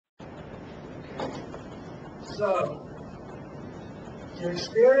So, you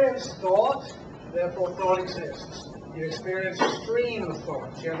experience thought, therefore thought exists. You experience a stream of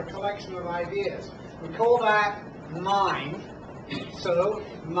thoughts. You have a collection of ideas. We call that mind, so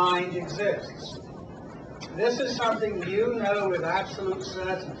mind exists. This is something you know with absolute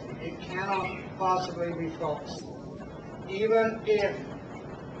certainty. It cannot possibly be false. Even if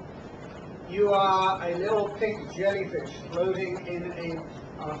you are a little pink jellyfish floating in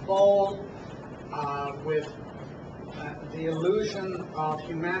a bowl with the illusion of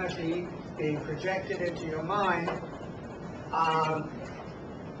humanity being projected into your mind,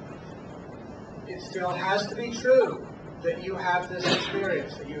 it still has to be true that you have this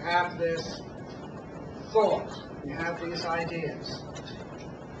experience, that you have this thought, you have these ideas.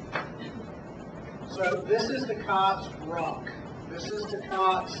 So this is Descartes' rock. This is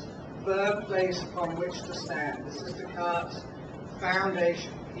Descartes' firm place upon which to stand. This is Descartes'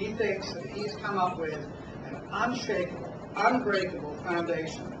 foundation. He thinks that he's come up with an unshakable, unbreakable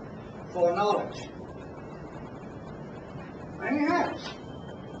foundation for knowledge. And he has.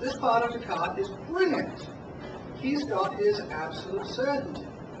 This part of Descartes is brilliant. He's got his absolute certainty.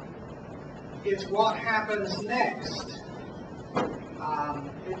 It's what happens next,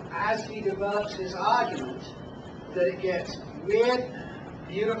 as he develops his argument, that it gets weird,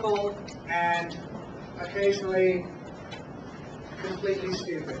 beautiful, and occasionally completely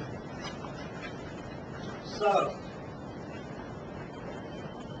stupid. So,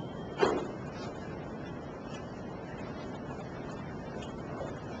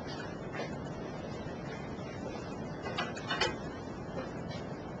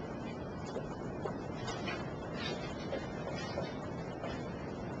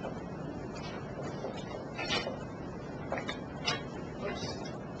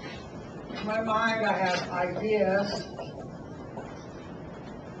 in my mind I have ideas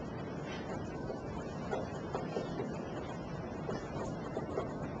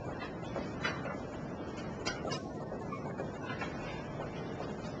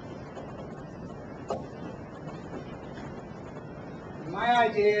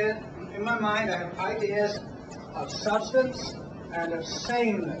in my mind I have ideas of substance and of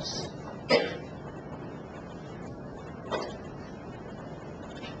sameness.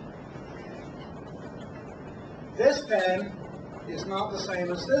 This pen is not the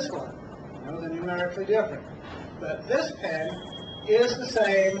same as this one. You know, they're numerically different. But this pen is the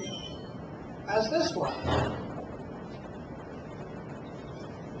same as this one.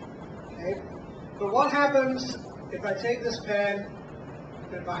 Okay? But what happens if I take this pen,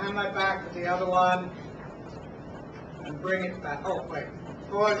 put it behind my back with the other one, and bring it back? Oh, wait.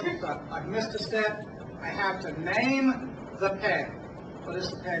 I've missed a step. I have to name the pen. What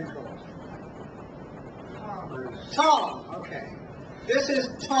is the pen called? Tom. Okay. This is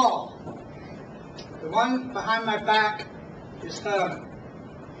Tom. The one behind my back is Herman.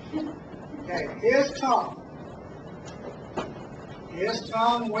 Okay, here's Tom. Here's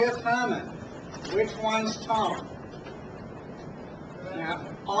Tom with Herman. Which one's Tom? Now,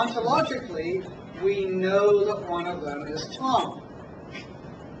 ontologically, we know that one of them is Tom.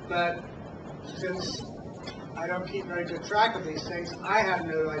 But since I don't keep very good track of these things, I have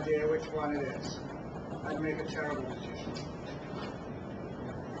no idea which one it is. I'd make a terrible magician.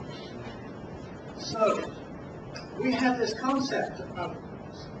 So, we have this concept of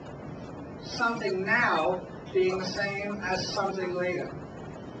something now being the same as something later.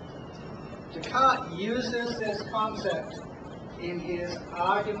 Descartes uses this concept in his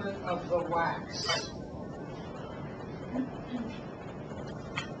argument of the wax.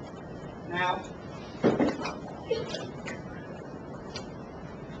 Now,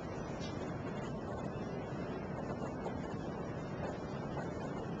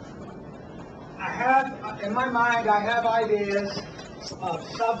 in my mind, I have ideas of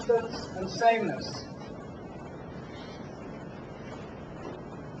substance and sameness.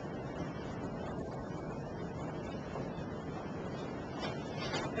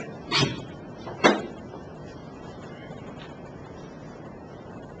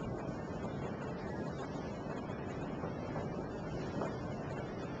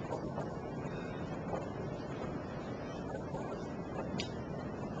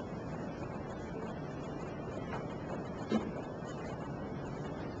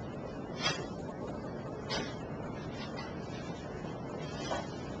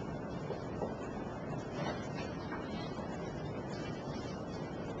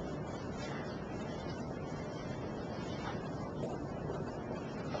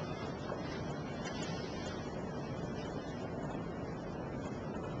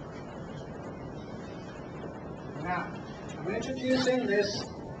 Now, I'm introducing this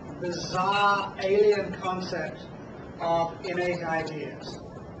bizarre, alien concept of innate ideas.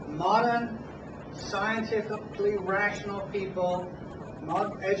 Modern, scientifically rational people,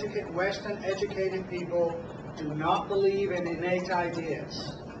 Western educated people, do not believe in innate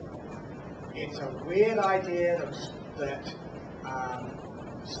ideas. It's a weird idea that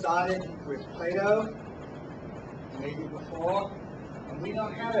started with Plato, maybe before, and we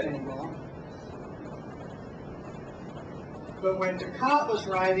don't have it anymore. But when Descartes was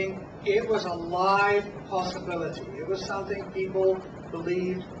writing, it was a live possibility. It was something people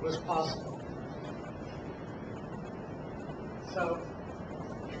believed was possible. So,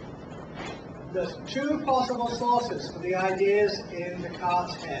 there's two possible sources for the ideas in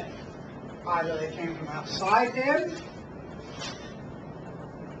Descartes' head. Either they came from outside him,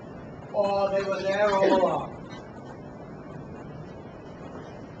 or they were there all along.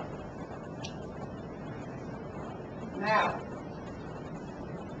 Now,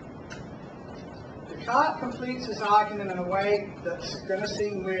 Descartes completes his argument in a way that's going to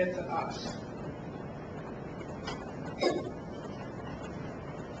seem weird to us.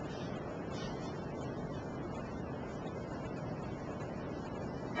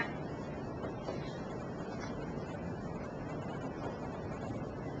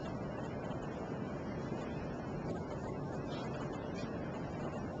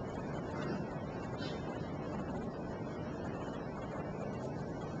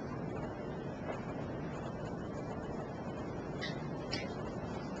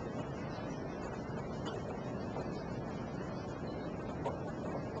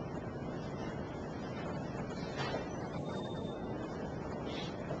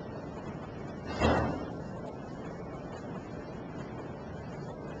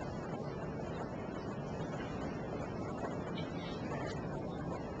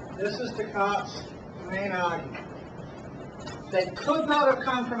 This is Descartes' main argument. They could not have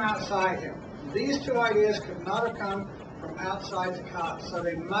come from outside him. These two ideas could not have come from outside Descartes, so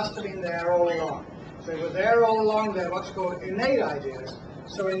they must have been there all along. If they were there all along, they're what's called innate ideas.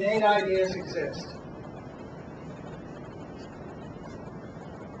 So innate ideas exist.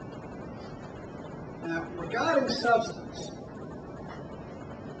 Now, regarding substance,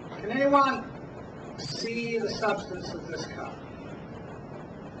 can anyone see the substance of this cup?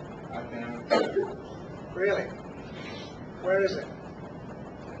 I can. Really? Where is it?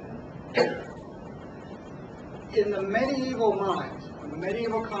 In the medieval mind, the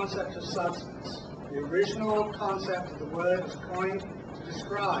medieval concept of substance, the original concept of the word was coined to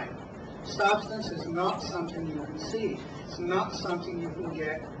describe. Substance is not something you can see. It's not something you can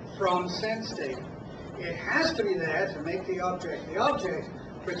get from sense data. It has to be there to make the object,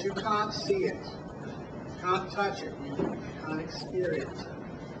 but you can't see it. You can't touch it. You can't experience it.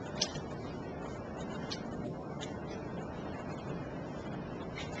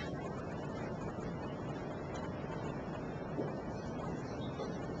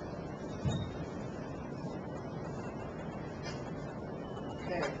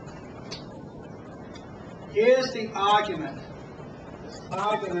 Here's the argument. This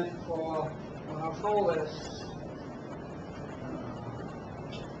argument for, well, I'll call this,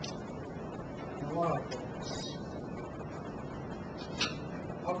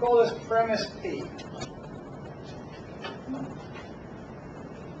 I'll call this premise P.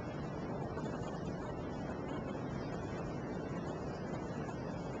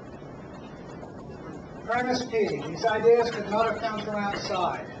 Premise P. These ideas could not have come from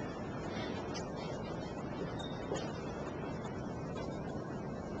outside.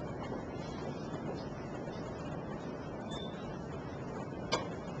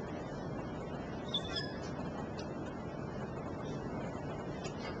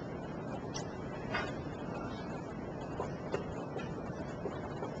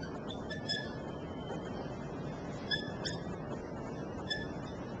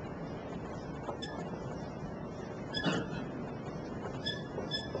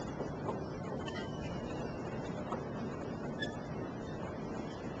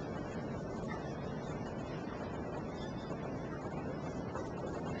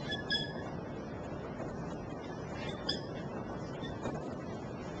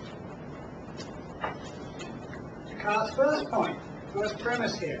 Descartes' first point, first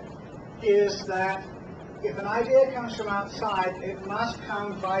premise here, is that if an idea comes from outside, it must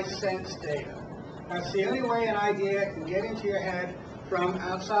come by sense data. That's the only way an idea can get into your head from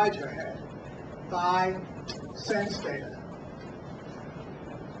outside your head, by sense data.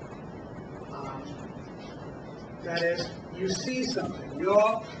 That is, you see something.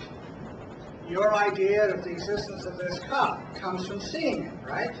 Your idea of the existence of this cup comes from seeing it,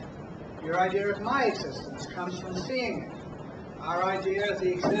 right? Your idea of my existence comes from seeing it. Our idea of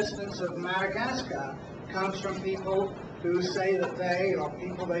the existence of Madagascar comes from people who say that they, or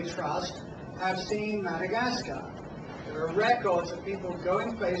people they trust, have seen Madagascar. There are records of people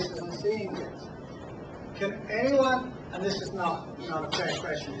going places and seeing things. Can anyone, and this is not a fair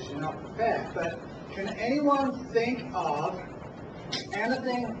question because you're not prepared, but can anyone think of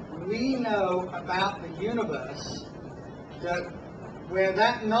anything we know about the universe where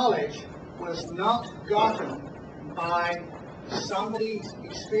that knowledge was not gotten by somebody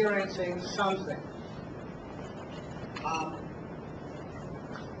experiencing something?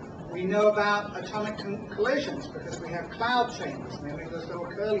 We know about atomic collisions because we have cloud chambers, and they make those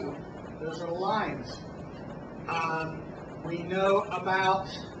little lines. We know about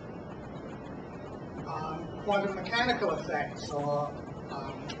quantum mechanical effects or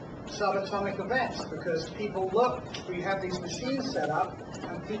subatomic events because people look, we have these machines set up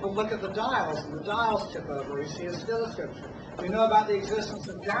and people look at the dials and the dials tip over, we see oscilloscopes. We know about the existence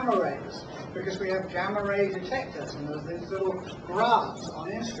of gamma rays because we have gamma ray detectors and there's these little graphs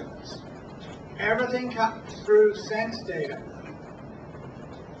on instruments. Everything comes through sense data.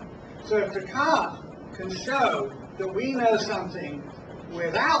 So if Descartes can show that we know something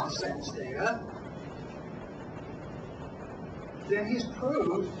without sense data, then he's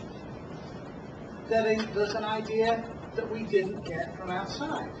proved that there's an idea that we didn't get from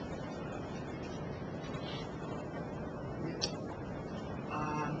outside.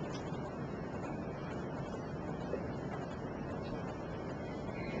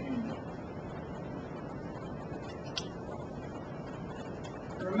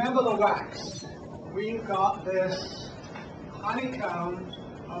 Remember the wax. We've got this honeycomb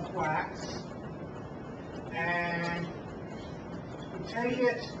of wax, and we take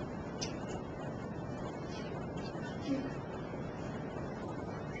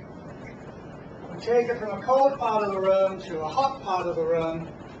it from a cold part of the room to a hot part of the room,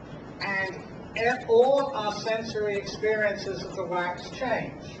 and all our sensory experiences of the wax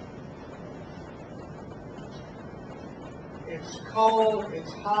change. It's cold,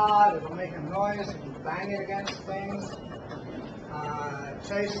 it's hard, it'll make a noise if you bang it against things. It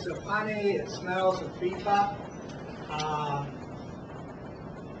tastes of honey, it smells of beef-up.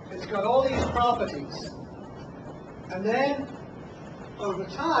 It's got all these properties. And then, over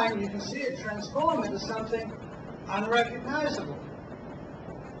time, you can see it transform into something unrecognizable.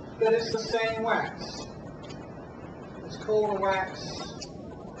 But it's the same wax. It's called a wax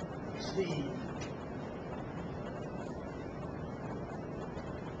Steve.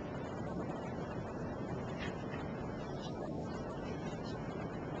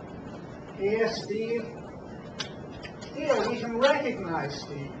 Here, Steve. Here, we can recognize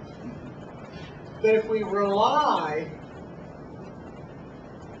Steve. But if we rely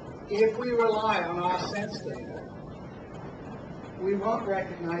on our sense data, we won't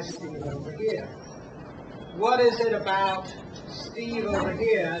recognize Steve over here. What is it about Steve over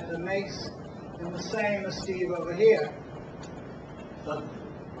here that makes him the same as Steve over here?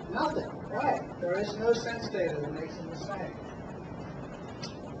 Nothing, right? There is no sense data that makes him the same.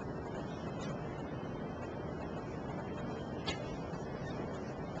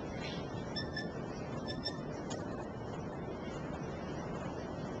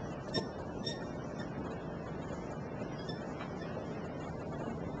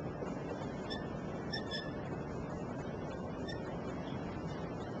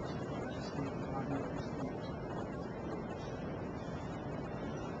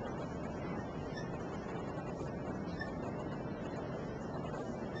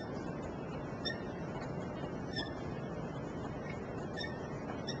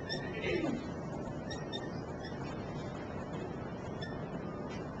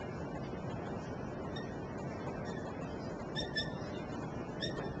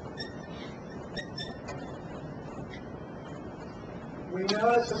 We know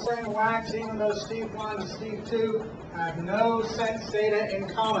it's the same wax even though Steve 1 and Steve 2 have no sense data in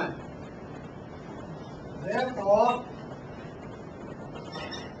common. Therefore,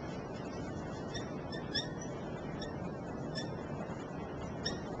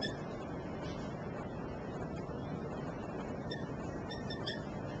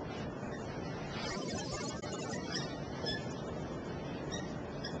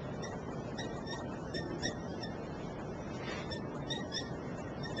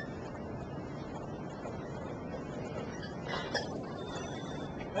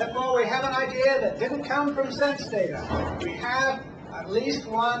 we have an idea that didn't come from sense data. We have at least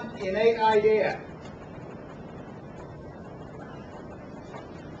one innate idea.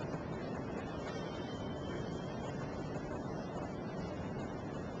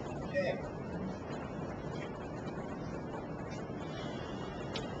 Okay.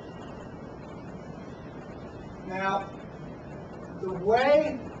 Now, the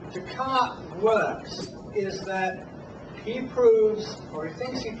way Descartes works is that he proves, or he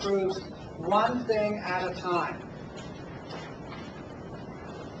thinks he proves, one thing at a time.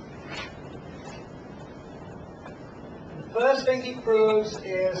 The first thing he proves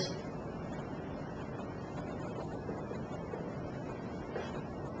is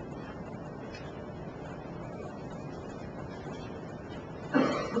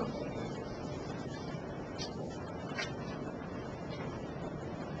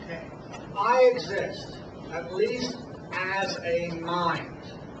I exist, at least as a mind.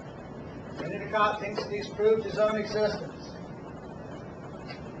 René Descartes thinks that he's proved his own existence.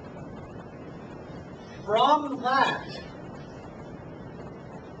 From that,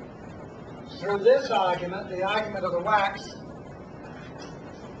 through this argument, the argument of the wax,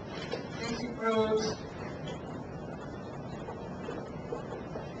 he proves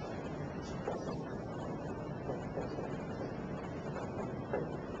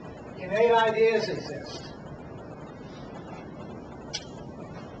innate ideas exist.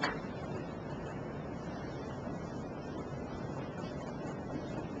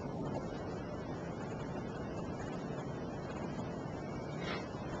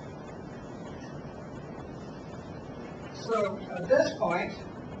 So at this point,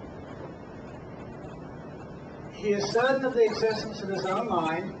 he is certain of the existence of his own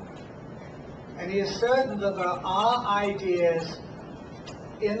mind, and he is certain that there are ideas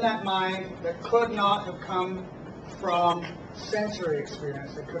in that mind that could not have come from sensory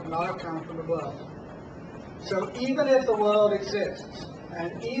experience, that could not have come from the world. So even if the world exists,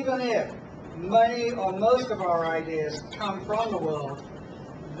 and even if many or most of our ideas come from the world,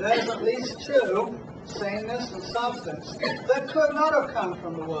 there's at least two, sameness and substance, that could not have come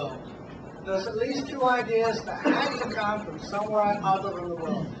from the world. There's at least two ideas that had to come from somewhere other than the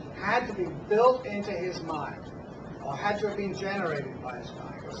world, had to be built into his mind, or had to have been generated by his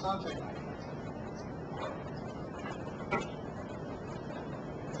mind, or something like that.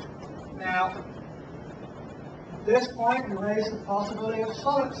 Now, at this point, we raise the possibility of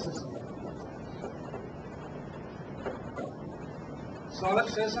solipsism.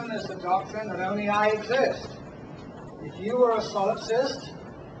 Solipsism is the doctrine that only I exist. If you are a solipsist,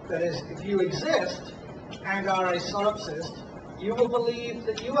 that is, if you exist and are a solipsist, you will believe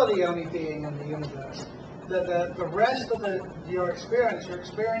that you are the only being in the universe. That the rest of your experience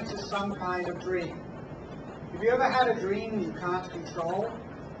is some kind of dream. Have you ever had a dream you can't control?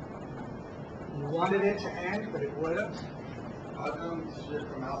 You wanted it to end, but it wouldn't? How come shit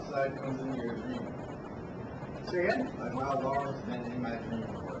from outside comes into your dream? Say again? Like my alarm's been in my dream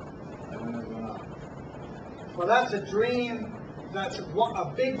before. Like when it went off. Well, that's a dream, that's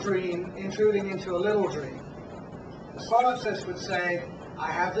a big dream intruding into a little dream. The solipsist would say,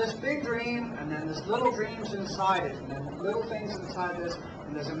 I have this big dream, and then there's little dreams inside it, and then little things inside this,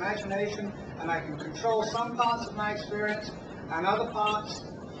 and there's imagination, and I can control some parts of my experience, and other parts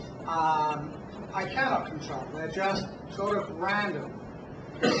I cannot control. They're just sort of random.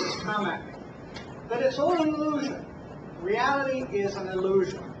 They just come at me. But it's all an illusion. Reality is an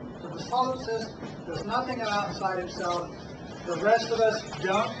illusion. For the solipsist, there's nothing outside himself. The rest of us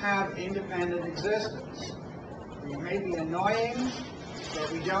don't have independent existence. We may be annoying,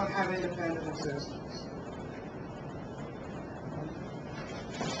 but we don't have independent existence.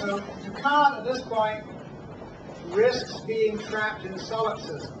 So Descartes, at this point, risks being trapped in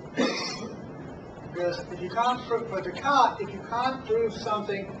solipsism. Because if you can't prove, for Descartes, if you can't prove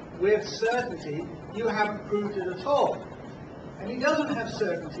something with certainty, you haven't proved it at all. And he doesn't have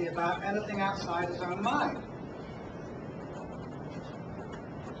certainty about anything outside his own mind.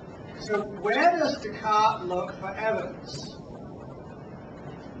 So where does Descartes look for evidence?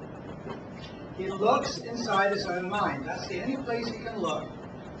 He looks inside his own mind. That's the only place he can look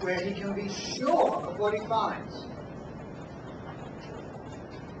where he can be sure of what he finds.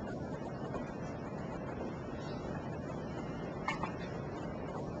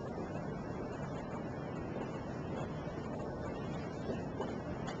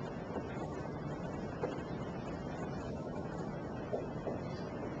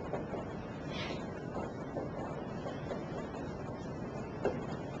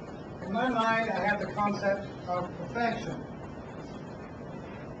 In my mind, I have the concept of perfection.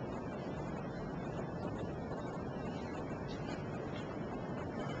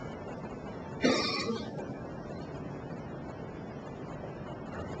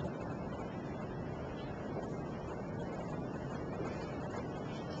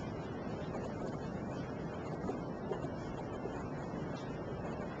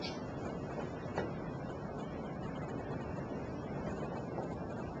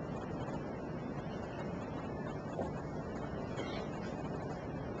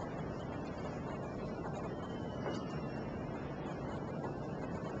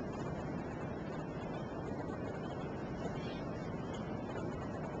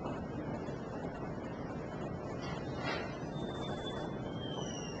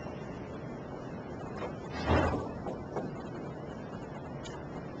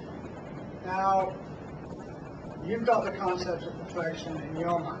 you've got the concept of perfection in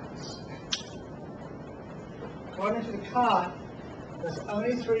your minds. According to Descartes, there's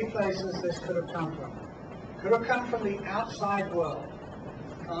only three places this could have come from. It could have come from the outside world.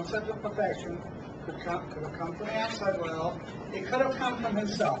 The concept of perfection could have come from the outside world. It could have come from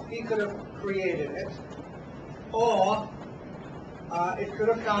himself. He could have created it. Or it could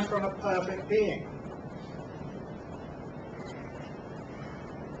have come from a perfect being.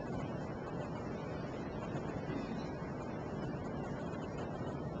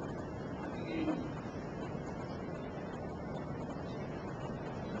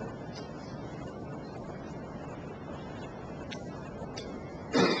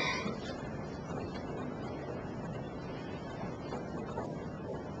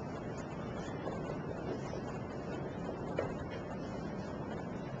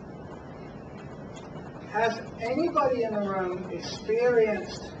 Has anybody in the room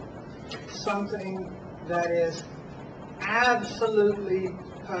experienced something that is absolutely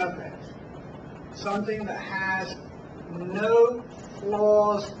perfect? Something that has no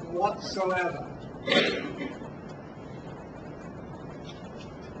flaws whatsoever?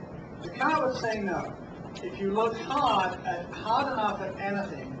 Descartes would say no. If you look hard enough at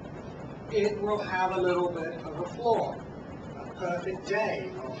anything, it will have a little bit of a flaw. A perfect day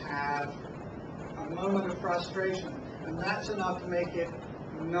will have a moment of frustration, and that's enough to make it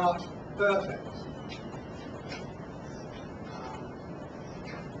not perfect.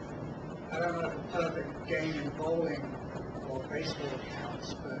 I don't know if a perfect game in bowling or baseball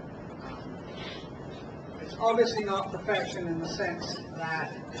counts, but it's obviously not perfection in the sense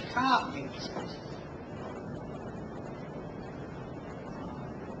that Descartes means it.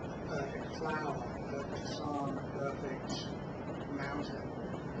 Perfect flower, perfect song, perfect mountain.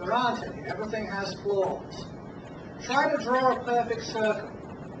 There aren't any. Everything has flaws. Try to draw a perfect circle.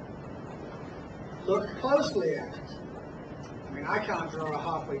 Look closely at it. I mean, I can't draw a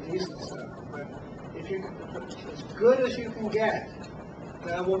halfway decent circle, but if you as good as you can get,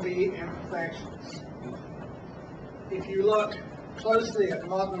 there will be imperfections. If you look closely at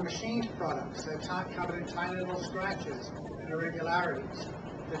modern machined products, they're covered in tiny little scratches and irregularities.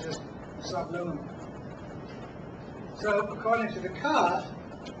 They're just subliminal. So, according to Descartes,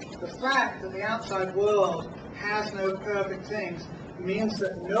 the fact that the outside world has no perfect things means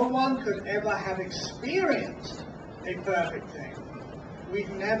that no one could ever have experienced a perfect thing.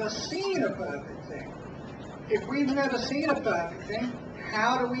 We've never seen a perfect thing. If we've never seen a perfect thing,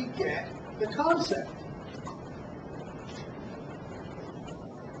 how do we get the concept?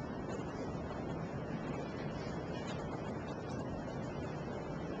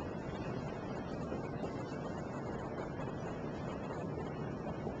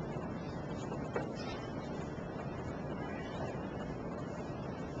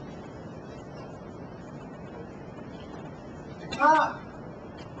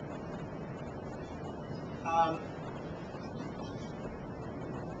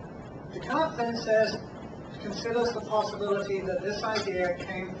 Descartes then considers the possibility that this idea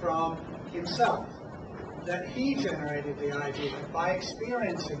came from himself, that he generated the idea by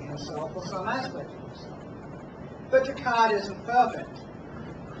experiencing himself or some aspect of himself. But Descartes isn't perfect.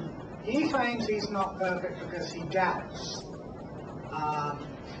 He claims he's not perfect because he doubts.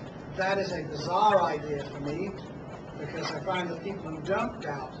 That is a bizarre idea for me, because I find that people who don't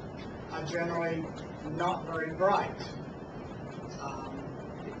doubt are generally not very bright.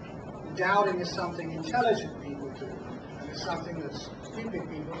 Doubting is something intelligent people do, and it's something that stupid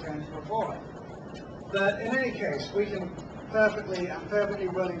people tend to avoid. But in any case, I'm perfectly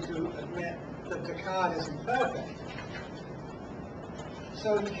willing to admit that Descartes is imperfect.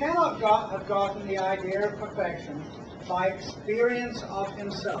 So he cannot have gotten the idea of perfection by experience of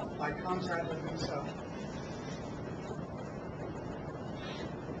himself, by contact with himself.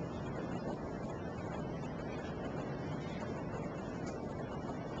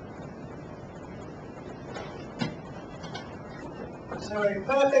 So a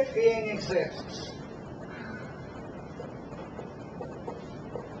perfect being exists.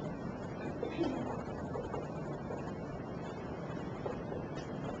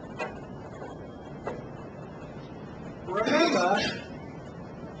 Remember,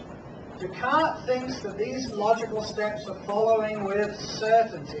 Descartes thinks that these logical steps are following with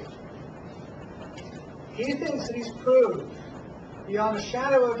certainty. He thinks that he's proved, beyond a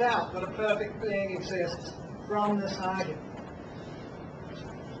shadow of doubt, that a perfect being exists from this argument.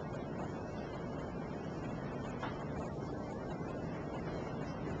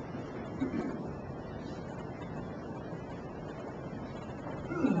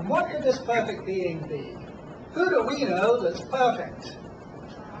 What could this perfect being be? Who do we know that's perfect?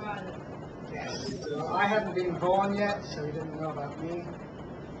 So I hadn't been born yet, so he didn't know about me.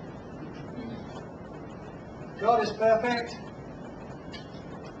 God is perfect.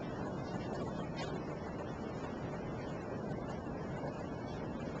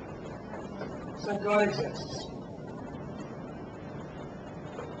 So God exists.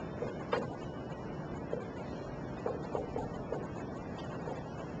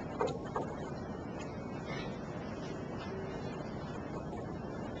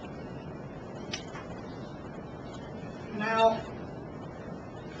 Now,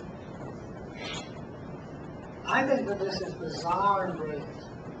 I think that this is bizarre and brilliant.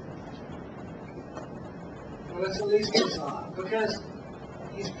 Well, it's at least bizarre, because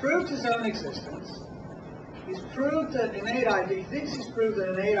he's proved his own existence. He's proved that innate ideas, he thinks he's proved that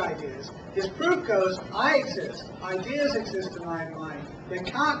innate ideas. His proof goes, I exist. Ideas exist in my mind. They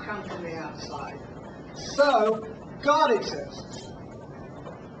can't come from the outside. So, God exists.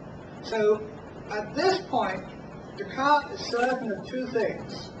 So, at this point, Descartes is certain of two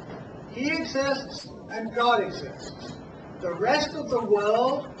things. He exists and God exists. The rest of the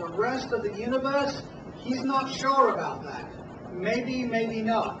world, the rest of the universe, he's not sure about that. Maybe, maybe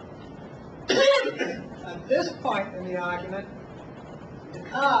not. At this point in the argument,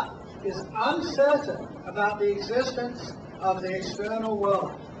 Descartes is uncertain about the existence of the external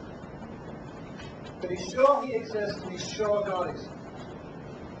world. But he's sure he exists and he's sure God exists.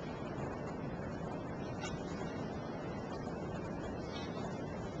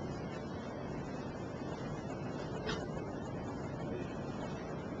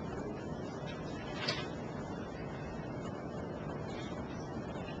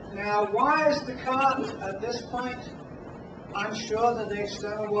 Now, why is Descartes at this point unsure that the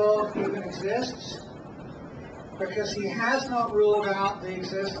external world even exists? Because he has not ruled out the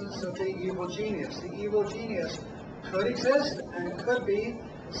existence of the evil genius. The evil genius could exist and could be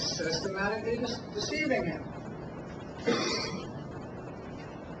systematically deceiving him.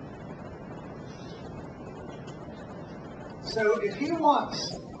 So if he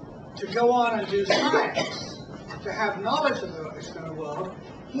wants to go on and do science, to have knowledge of the external world,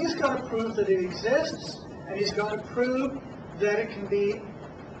 he's got to prove that it exists, and he's got to prove that it can be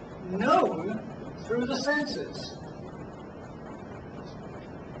known through the senses.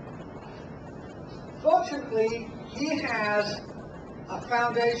 Fortunately, he has a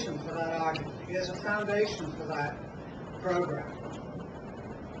foundation for that argument. He has a foundation for that program.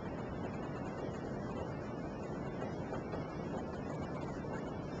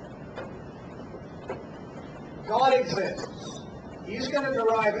 God exists. He's going to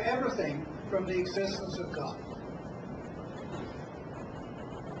derive everything from the existence of God.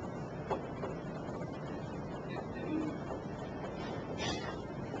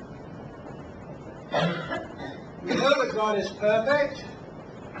 We know that God is perfect.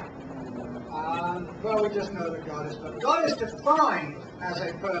 Well, we just know that God is perfect. God is defined as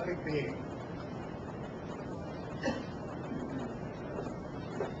a perfect being.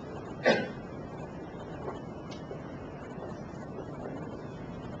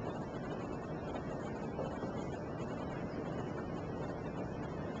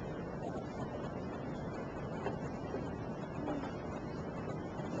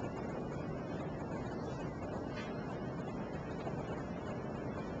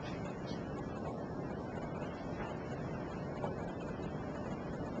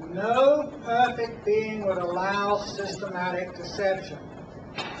 No perfect being would allow systematic deception.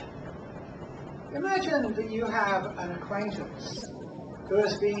 Imagine that you have an acquaintance who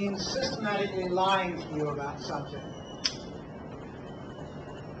has been systematically lying to you about something.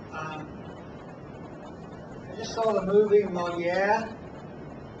 I just saw the movie Molière,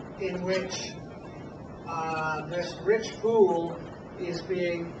 in which this rich fool is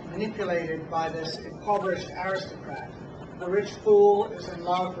being manipulated by this impoverished aristocrat. The rich fool is in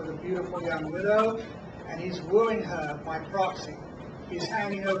love with a beautiful young widow, and he's wooing her by proxy. He's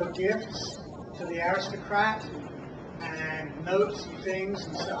handing over gifts to the aristocrat, and notes and things,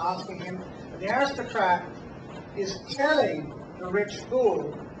 and so asking him. The aristocrat is telling the rich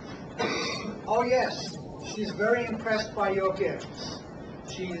fool, oh yes, she's very impressed by your gifts.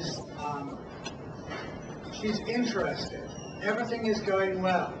 She's interested. Everything is going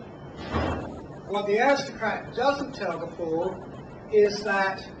well. What the aristocrat doesn't tell the fool is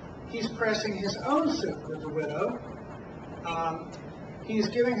that he's pressing his own suit with the widow. He's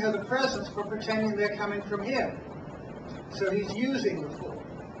giving her the presents for pretending they're coming from him. So he's using the fool.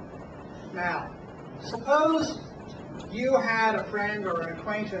 Now, suppose you had a friend or an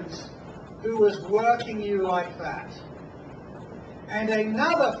acquaintance who was working you like that, and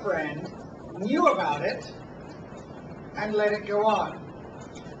another friend knew about it and let it go on.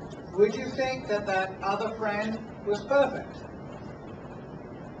 would you think that that other friend was perfect?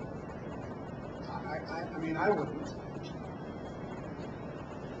 I mean, I wouldn't.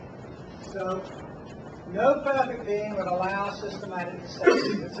 So, no perfect being would allow systematic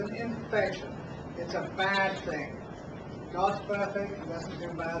deception. It's an imperfection. It's a bad thing. God's perfect and doesn't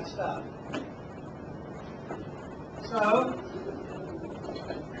do bad stuff. So,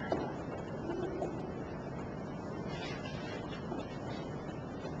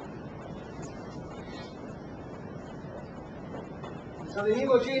 the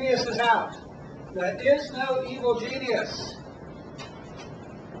evil genius is out. There is no evil genius.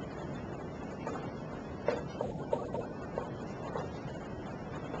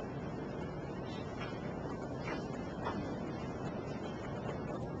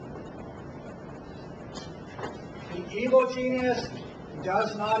 The evil genius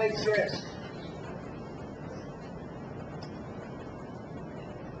does not exist.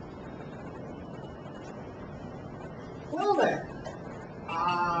 Well then,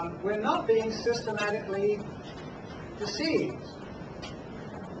 we're not being systematically deceived.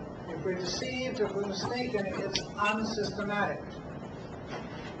 If we're deceived, if we're mistaken, it's unsystematic.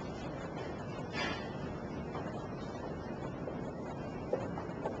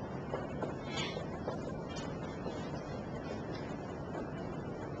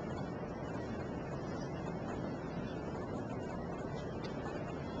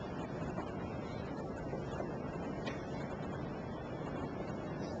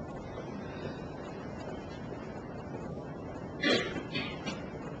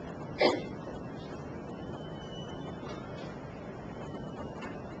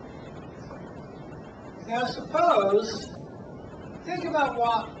 Now suppose, think about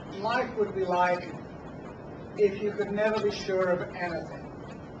what life would be like if you could never be sure of anything.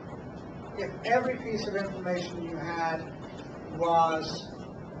 If every piece of information you had was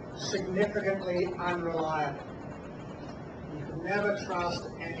significantly unreliable. You could never trust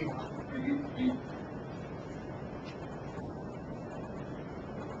anyone.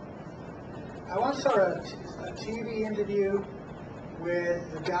 I once saw a TV interview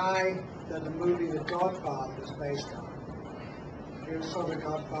with the guy that the movie The Godfather was based on. You saw The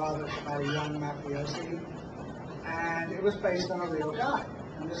Godfather, about a young mafiosi, and it was based on a real guy.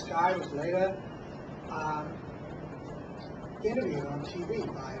 And this guy was later interviewed on TV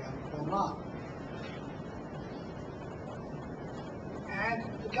by Bill Maher.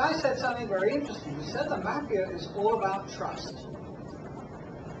 And the guy said something very interesting. He said the mafia is all about trust.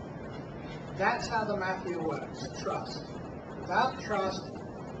 That's how the mafia works, trust. Without trust,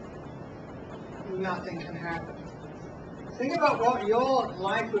 nothing can happen. Think about what your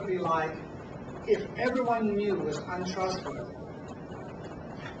life would be like if everyone you knew was untrustworthy.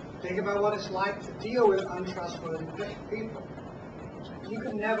 Think about what it's like to deal with untrustworthy people. You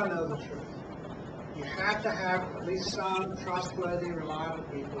can never know the truth. You have to have at least some trustworthy, reliable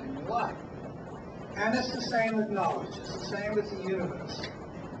people in your life. And it's the same with knowledge. It's the same with the universe.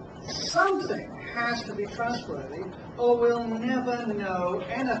 Something has to be trustworthy, or we'll never know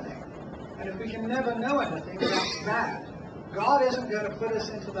anything. And if we can never know anything, that's bad. God isn't going to put us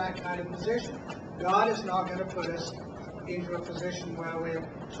into that kind of position. God is not going to put us into a position where we're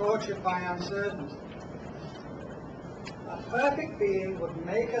tortured by uncertainty. A perfect being would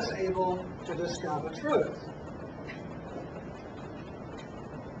make us able to discover truth.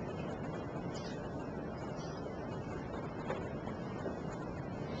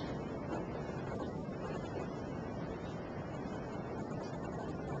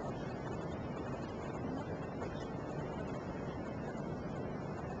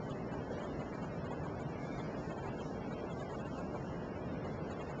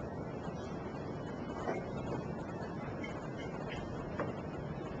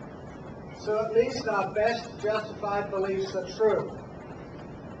 So at least our best justified beliefs are true.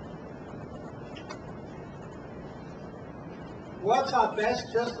 What's our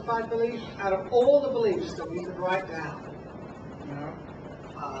best justified belief? Out of all the beliefs that we could write down,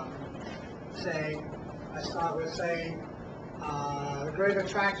 I start with saying the great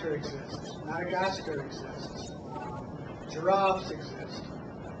attractor exists, Madagascar exists, giraffes exist,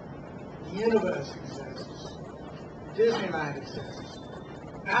 the universe exists, Disneyland exists.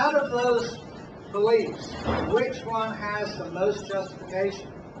 Out of those beliefs, which one has the most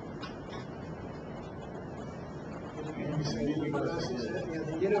justification?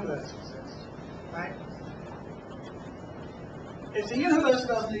 The universe exists, right? If the universe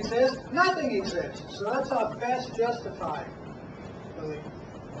doesn't exist, nothing exists. So that's our best justified belief.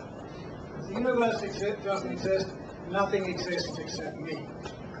 If the universe doesn't exist, nothing exists except me.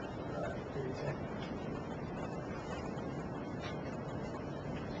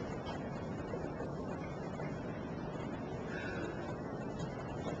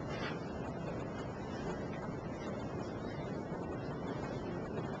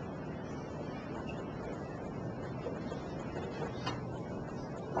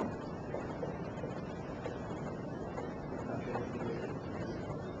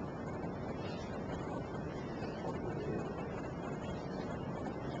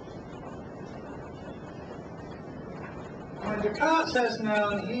 When Descartes says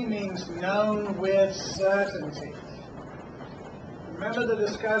known, he means known with certainty. Remember the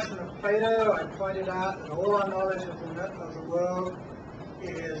discussion of Plato? I pointed out that all our knowledge of the world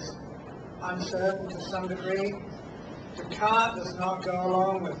is uncertain to some degree. Descartes does not go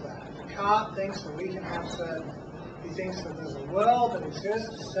along with that. Descartes thinks that we can have certainty. He thinks that there's a world that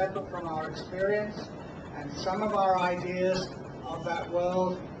exists separate from our experience, and some of our ideas of that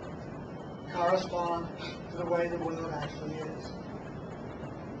world correspond to the way the world actually is.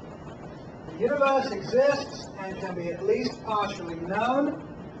 The universe exists and can be at least partially known.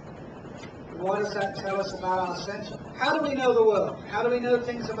 What does that tell us about our senses? How do we know the world? How do we know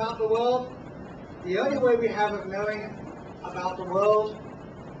things about the world? The only way we have of knowing about the world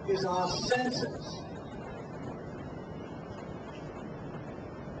is our senses.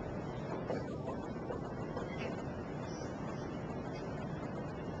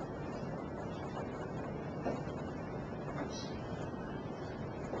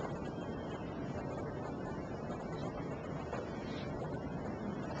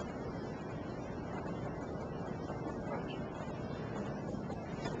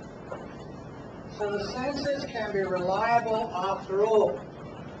 So the senses can be reliable after all.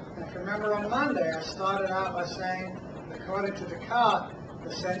 And if you remember on Monday, I started out by saying, according to Descartes,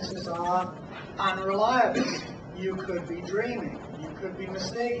 the senses are unreliable. You could be dreaming, you could be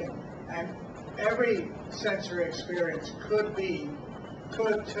mistaken, and every sensory experience could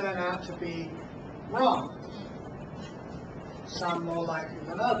turn out to be wrong. Some more likely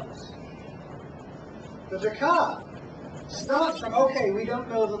than others. But Descartes starts from, okay, we don't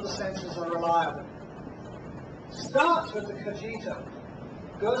know that the senses are reliable. Starts with the cogito,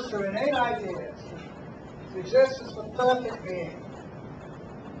 goes through innate ideas, the existence of perfect being.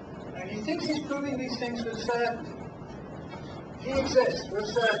 And he thinks he's proving these things with certainty. He exists with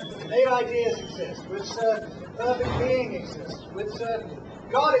certainty. Innate ideas exist with certainty. Perfect being exists with certainty.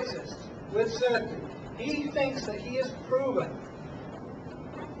 God exists with certainty. He thinks that he has proven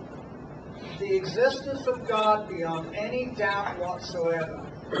the existence of God beyond any doubt whatsoever.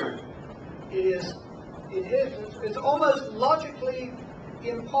 It's almost logically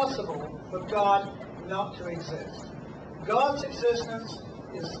impossible for God not to exist. God's existence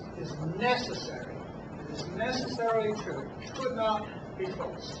is necessary. It is necessarily true. It could not be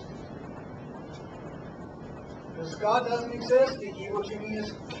false. Because God doesn't exist, the evil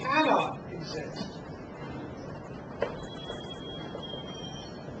genius cannot exist.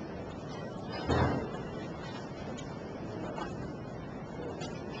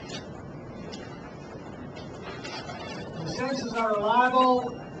 The senses are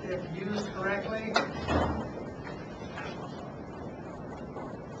reliable if used correctly.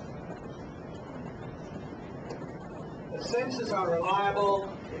 The senses are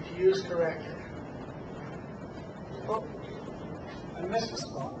reliable if used correctly. Oh, I missed a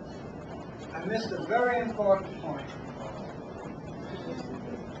spot. I missed a very important point.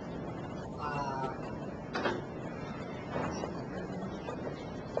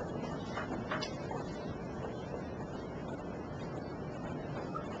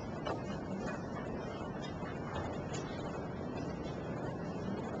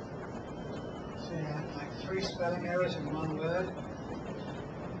 Like 3 spelling errors in one word.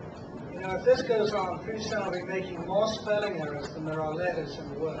 You know, if this goes on, pretty soon I'll be making more spelling errors than there are letters in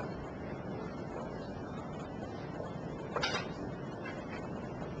the word.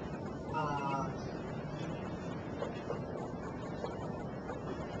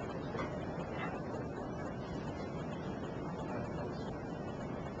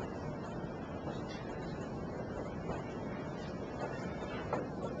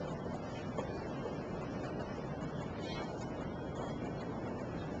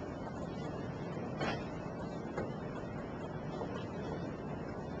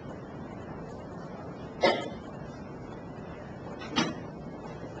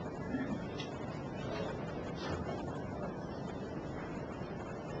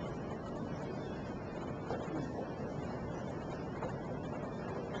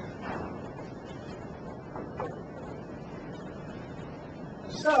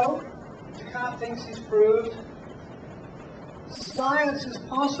 So, Descartes thinks he's proved science is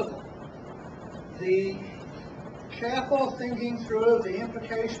possible. The careful thinking through of the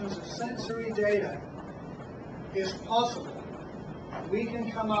implications of sensory data is possible. We can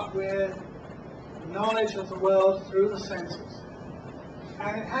come up with knowledge of the world through the senses.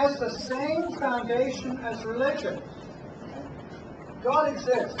 And it has the same foundation as religion. God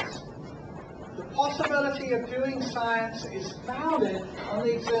exists. The possibility of doing science is founded on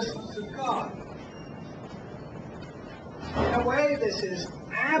the existence of God. In a way, this is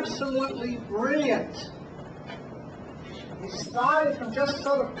absolutely brilliant. He started from just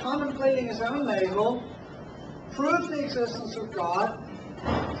sort of contemplating his own navel, proved the existence of God,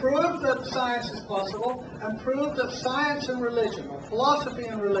 proved that science is possible, and proved that science and religion, or philosophy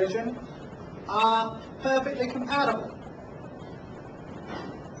and religion, are perfectly compatible.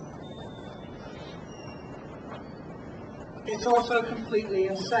 It's also completely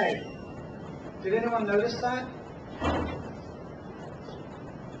insane. Did anyone notice that?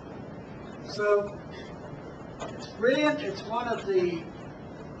 So, it's brilliant. It's one of the,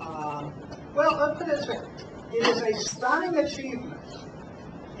 well, let's put it this way. It is a stunning achievement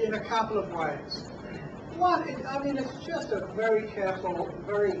in a couple of ways. One, it's just a very careful,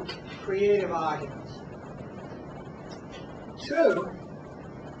 very creative argument. Two,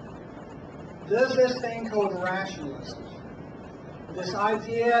 there's this thing called rationalism. This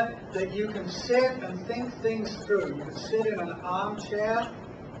idea that you can sit and think things through. You can sit in an armchair,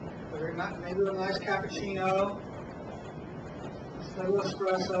 maybe with a nice cappuccino, a little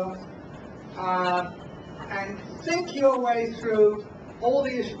espresso, and think your way through all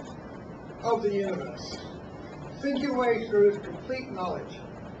the issues of the universe. Think your way through to complete knowledge,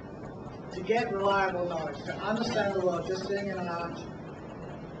 to get reliable knowledge, to understand the world just sitting in an armchair.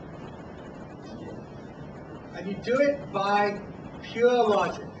 And you do it by pure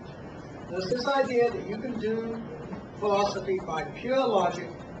logic. There's this idea that you can do philosophy by pure logic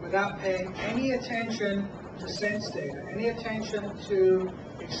without paying any attention to sense data, any attention to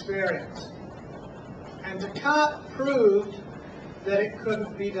experience. And Descartes proved that it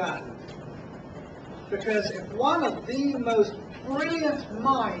couldn't be done. Because if one of the most brilliant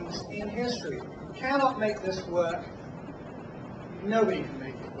minds in history cannot make this work, nobody can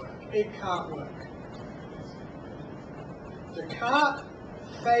make it work. It can't work. Descartes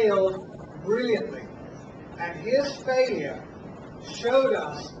failed brilliantly, and his failure showed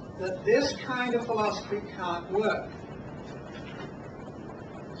us that this kind of philosophy can't work.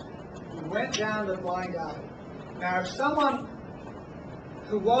 He went down the blind alley. Now, if someone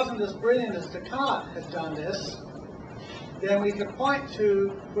who wasn't as brilliant as Descartes had done this, then we could point to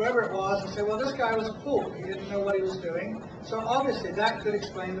whoever it was and say, well, this guy was a fool. He didn't know what he was doing. So obviously that could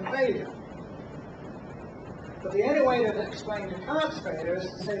explain the failure. But the only way to explain Descartes' failure is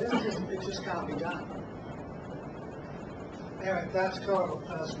to say it just can't be done. Anyway, that's sort of a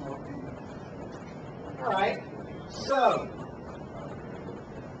personal opinion. All right, so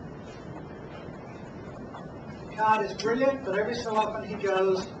Descartes is brilliant, but every so often he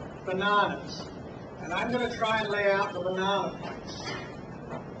goes bananas. And I'm going to try and lay out the banana points.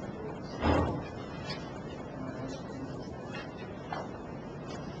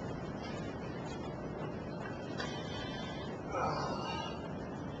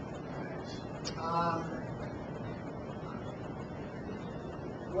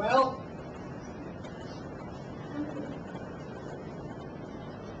 Well,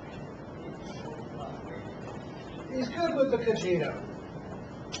 he's good with the cogito.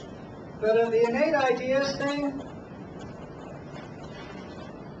 But in the innate ideas thing,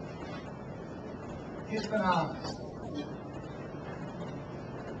 he's bananas.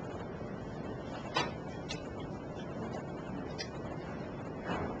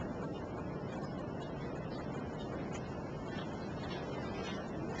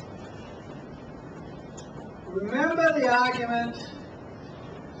 Remember the argument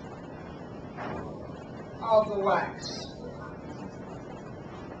of the wax.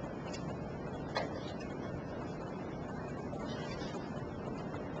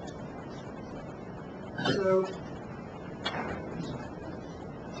 So,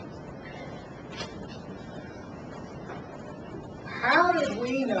 how did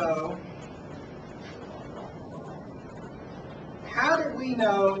we know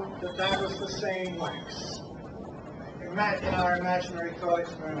that that was the same wax? In our imaginary thought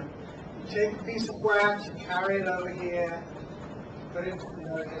experiment, you take a piece of wax, you carry it over here, put it,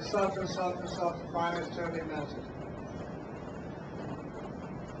 it gets softer and softer and softer, finally it's totally melted.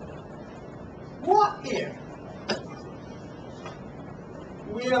 What if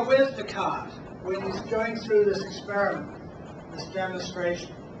we are with Descartes when he's going through this experiment, this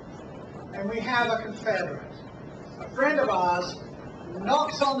demonstration, and we have a confederate? A friend of ours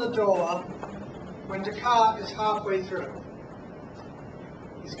knocks on the door when Descartes is halfway through.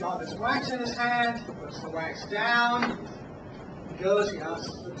 He's got this wax in his hand, he puts the wax down, he goes, he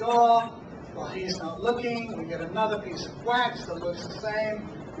answers the door. While he's not looking, we get another piece of wax that looks the same.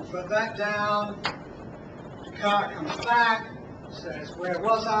 We put that down. Descartes comes back, says, where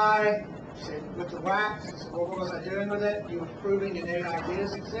was I? He said, with the wax. He said, well, what was I doing with it? You were proving innate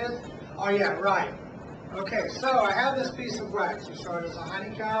ideas exist? Oh, yeah, right. Okay, so I have this piece of wax. You saw it as a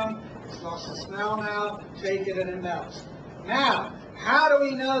honeycomb. It's lost the smell now. Take it and it melts. Now, how do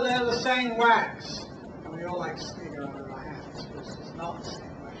we know they're the same wax? And we all like snigger under our hands because it's not the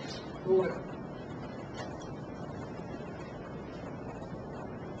same wax. Who would?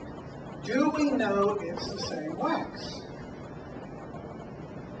 Do we know it's the same wax?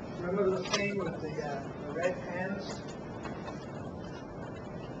 Remember the thing with the red pens?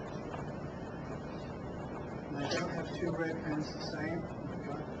 And I don't have two red pens the same.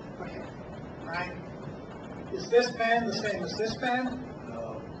 Okay, right? Is this pen the same as this pen?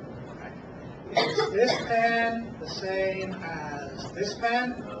 No. Right. Is this pen the same as this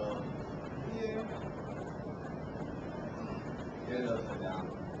pen? No. Yeah. Get it upside down.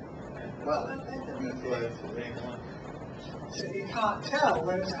 Well, so you can't tell.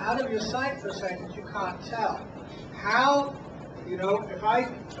 When it's out of your sight for a second, you can't tell. How, you know, if I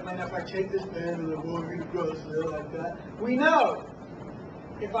take this pen and I'm walking across there like that, we know.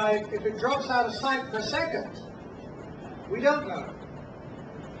 If it drops out of sight for a second, we don't know.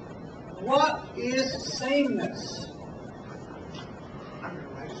 What is sameness? I'm going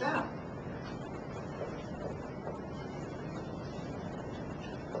to write it down.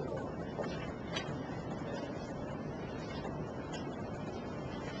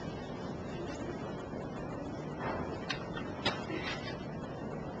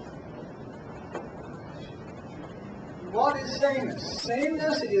 What is sameness?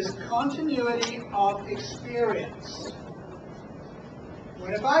 Sameness is continuity of experience.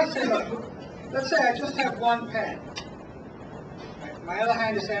 When if I say, look, let's say I just have one pen. Right? My other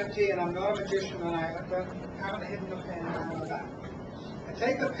hand is empty and I'm not a magician and I haven't hidden the pen behind my back. I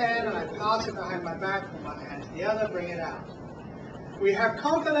take the pen and I pass it behind my back from one hand to the other, bring it out. We have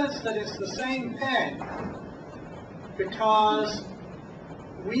confidence that it's the same pen because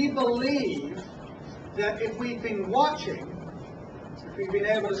we believe that if we'd been watching, if we'd been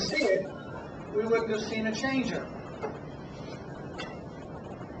able to see it, we wouldn't have seen a changer.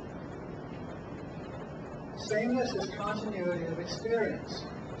 Sameness is continuity of experience.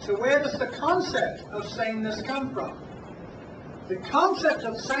 So where does the concept of sameness come from? The concept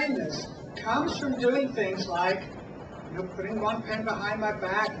of sameness comes from doing things like, you know, putting one pen behind my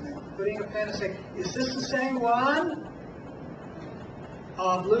back and then putting a pen and saying, is this the same one?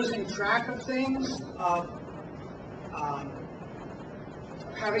 Of losing track of things, of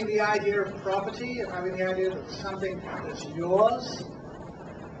having the idea of property, of having the idea that it's something that's yours.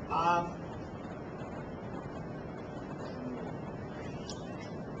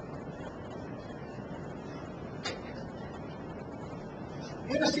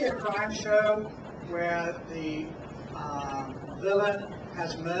 You ever see a crime show where the villain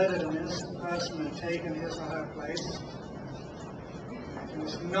has murdered an innocent person and taken his or her place?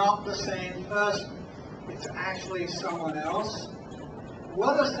 It's not the same person. It's actually someone else.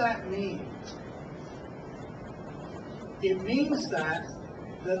 What does that mean? It means that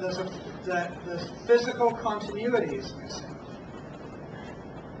there's physical continuity is missing.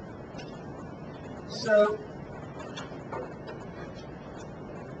 So,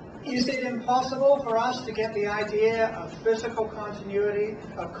 is it impossible for us to get the idea of physical continuity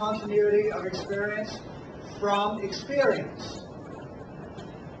of experience from experience?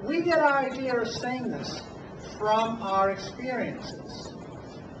 We get our idea of sameness from our experiences.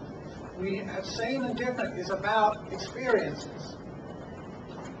 We have same and different is about experiences.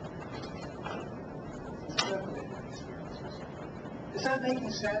 Is that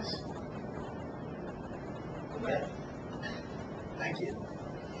making sense? Yes. Thank you.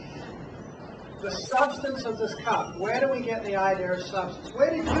 The substance of this cup. Where do we get the idea of substance?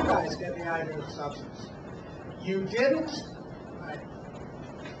 Where did you guys get the idea of substance? You didn't.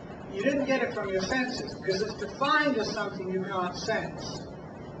 You didn't get it from your senses because it's defined as something you can't sense.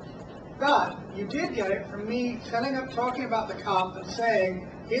 But you did get it from me talking about the cup and saying,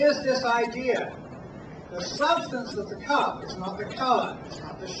 here's this idea. The substance of the cup is not the color, it's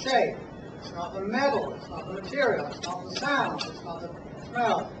not the shape, it's not the metal, it's not the material, it's not the sound, it's not the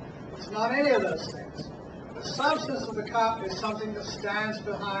smell, it's not any of those things. The substance of the cup is something that stands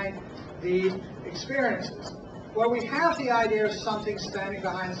behind the experiences. Well, we have the idea of something standing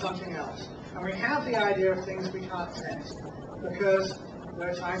behind something else. And we have the idea of things we can't sense. Because there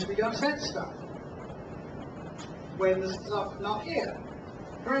are times we don't sense stuff. When there's stuff not here.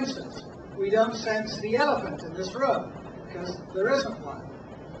 For instance, we don't sense the elephant in this room. Because there isn't one.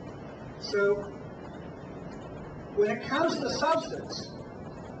 So, when it comes to substance,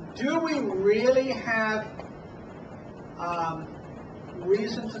 do we really have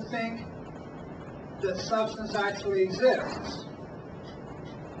reason to think that substance actually exists?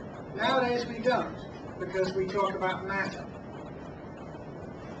 Nowadays we don't, because we talk about matter.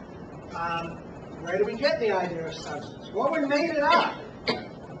 Where do we get the idea of substance? Well, we made it up.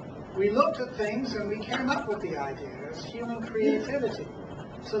 We looked at things and we came up with the idea. It's human creativity.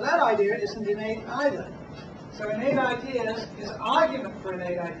 So that idea isn't innate either. So innate ideas, his argument for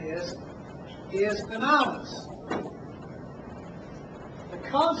innate ideas is bananas. The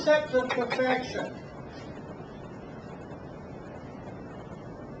concept of perfection.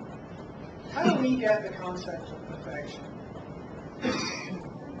 How do we get the concept of perfection?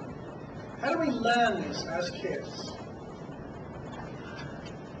 How do we learn this as kids?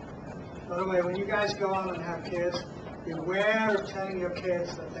 By the way, when you guys go on and have kids, beware of telling your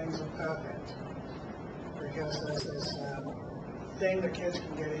kids that things are perfect. Because there's this thing that kids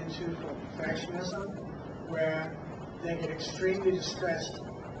can get into called perfectionism, where they get extremely distressed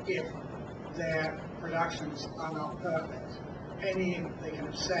if their productions are not perfect. They can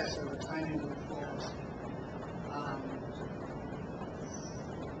obsess over tiny little flaws.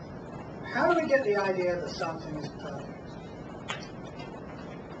 How do we get the idea that something is perfect?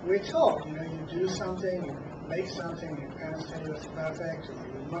 We're taught, you do something, you make something, your parents tell you it's perfect, or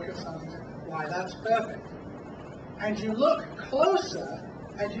you look at something, why, that's perfect. And you look closer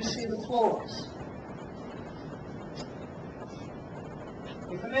and you see the flaws.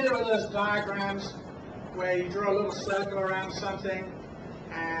 You're familiar with those diagrams where you draw a little circle around something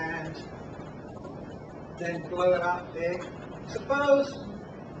and then blow it up big? Suppose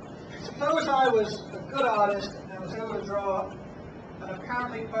I was a good artist and was able to draw an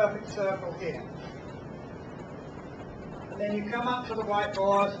apparently perfect circle here. And then you come up to the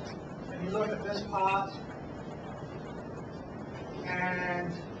whiteboard and you look at this part,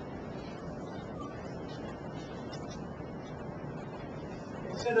 and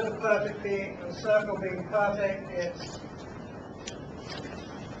instead of the circle being perfect, it's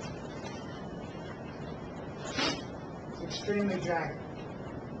extremely jagged.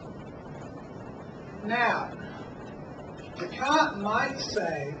 Now, Descartes might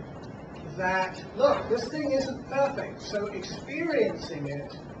say that, look, this thing isn't perfect, so experiencing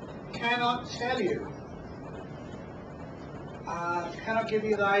it cannot tell you, cannot give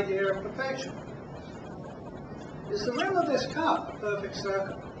you the idea of perfection. Is the rim of this cup a perfect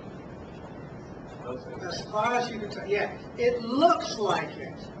circle? As far as you can tell, yeah, it looks like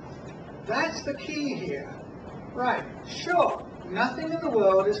it. That's the key here. Right, sure, nothing in the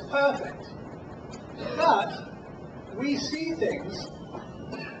world is perfect, but we see things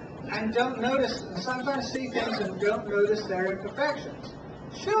and don't notice, and sometimes see things and don't notice their imperfections.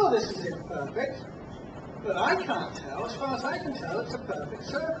 Sure, this is imperfect, but I can't tell. As far as I can tell, it's a perfect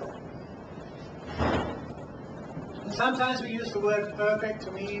circle. And sometimes we use the word perfect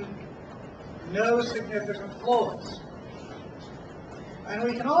to mean no significant flaws. And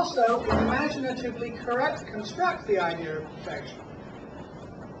we can also imaginatively construct the idea of perfection.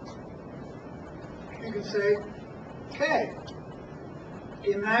 You can say, okay,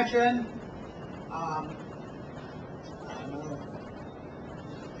 imagine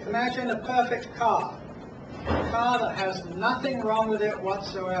a perfect car. A car that has nothing wrong with it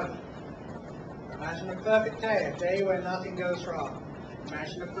whatsoever. Imagine a perfect day, a day where nothing goes wrong.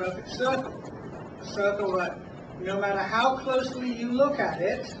 Imagine a perfect circle. A circle that no matter how closely you look at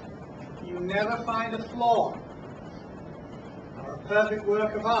it, you never find a flaw. Or a perfect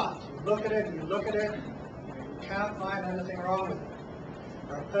work of art. You look at it, and you can't find anything wrong with it.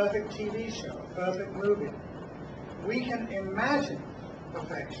 Or a perfect TV show, a perfect movie. We can imagine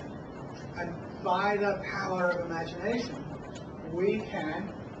perfection. And by the power of imagination, we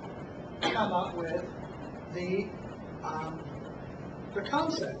can come up with the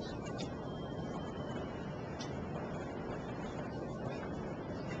concept.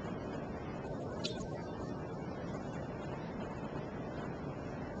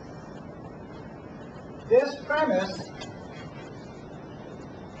 This premise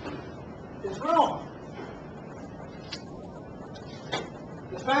is wrong.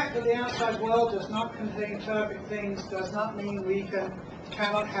 The fact that the outside world does not contain perfect things does not mean we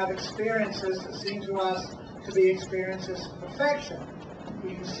cannot have experiences that seem to us to be experiences of perfection.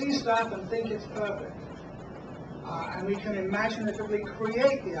 We can see stuff and think it's perfect. And we can imaginatively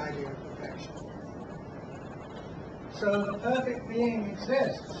create the idea of perfection. So the perfect being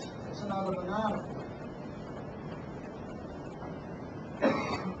exists. It's another banana.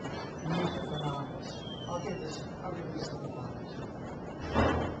 Bananas. I'll give this some bananas.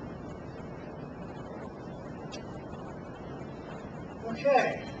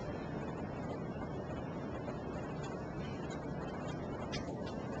 Okay.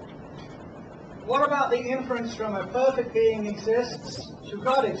 What about the inference from a perfect being exists to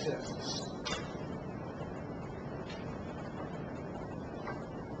God exists?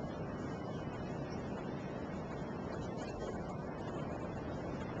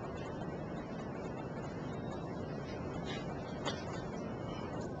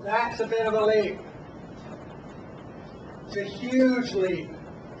 That's a bit of a leap. It's a huge leap.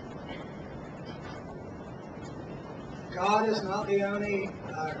 God is not the only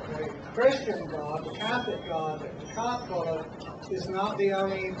the Christian God, the Catholic God that Descartes followed, is not the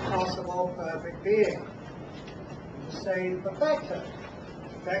only possible perfect being. Say perfecto.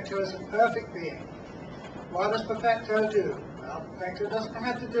 Perfecto is a perfect being. What does perfecto do? Well, perfecto doesn't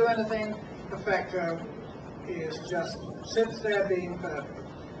have to do anything. Perfecto is just sits there being perfect.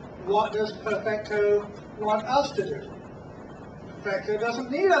 What does perfecto want us to do? Perfecto doesn't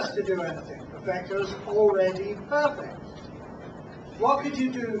need us to do anything. Perfecto is already perfect. What could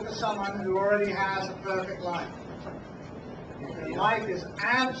you do for someone who already has a perfect life? Their life is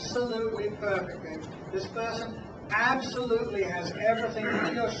absolutely perfect, and this person absolutely has everything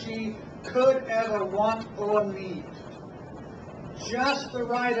he or she could ever want or need. Just the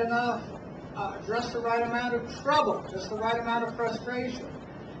right enough, just the right amount of trouble, just the right amount of frustration,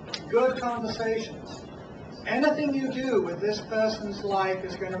 good conversations. Anything you do with this person's life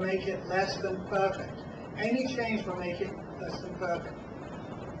is going to make it less than perfect. Any change will make it less than perfect.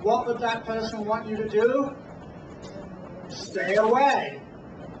 What would that person want you to do? Stay away.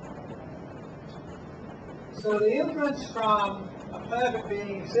 So the inference from a perfect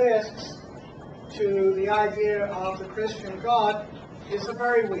being exists to the idea of the Christian God is a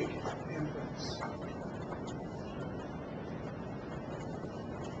very weak inference.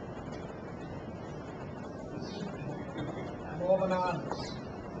 More bananas.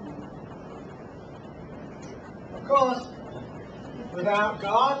 Of course, without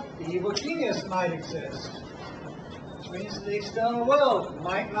God, the evil genius might exist, which means that the external world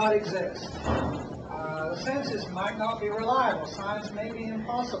might not exist. The senses might not be reliable. Science may be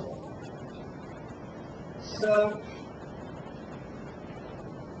impossible. So,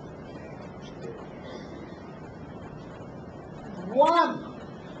 one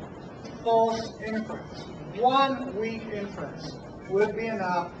false inference, one weak inference would be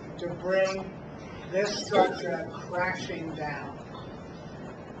enough to bring this structure crashing down.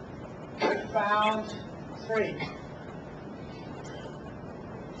 We found 3.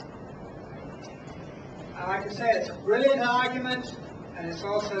 Like I said, it's a brilliant argument, and it's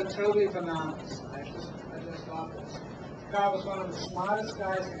also totally bananas. I just love this. Descartes was one of the smartest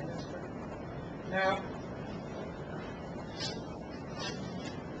guys in history. Now,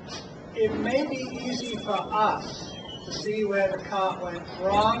 it may be easy for us to see where Descartes went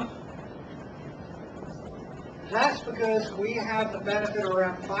wrong. That's because we have the benefit of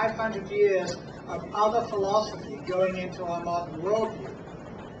around 500 years of other philosophy going into our modern worldview.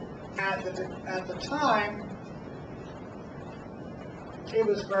 At the time, it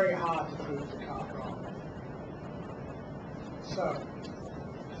was very hard to prove Descartes wrong. So,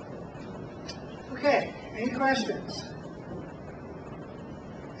 okay, any questions?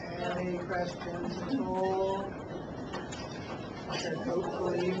 Any questions at all? Okay,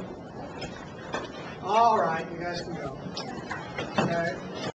 hopefully. All right, you guys can go. Okay.